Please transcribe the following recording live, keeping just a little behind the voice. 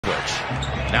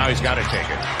Now he's got to take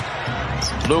it.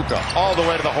 Luka all the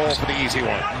way to the hole for the easy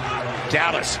one.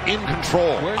 Dallas in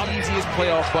control. One of the easiest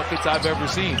playoff buckets I've ever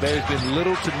seen. There's been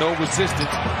little to no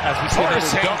resistance as we see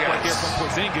this dunk right here from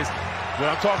Porzingis. What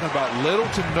I'm talking about, little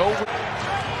to no.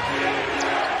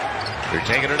 They're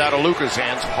taking it out of Luka's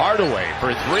hands. Hardaway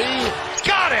for three.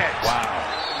 Got it!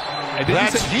 Wow. And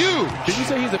that's huge. Did you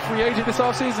say he's a free agent this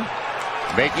offseason?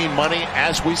 Making money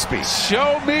as we speak.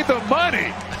 Show me the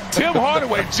money. Tim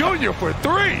Hardaway Jr. for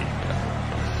three.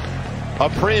 A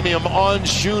premium on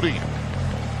shooting.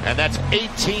 And that's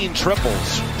 18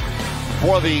 triples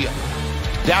for the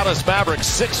Dallas Mavericks.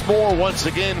 6 more once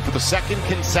again for the second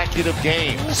consecutive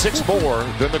game. 6 more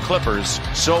than the Clippers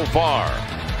so far.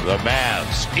 The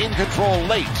Mavs in control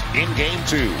late in game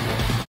 2.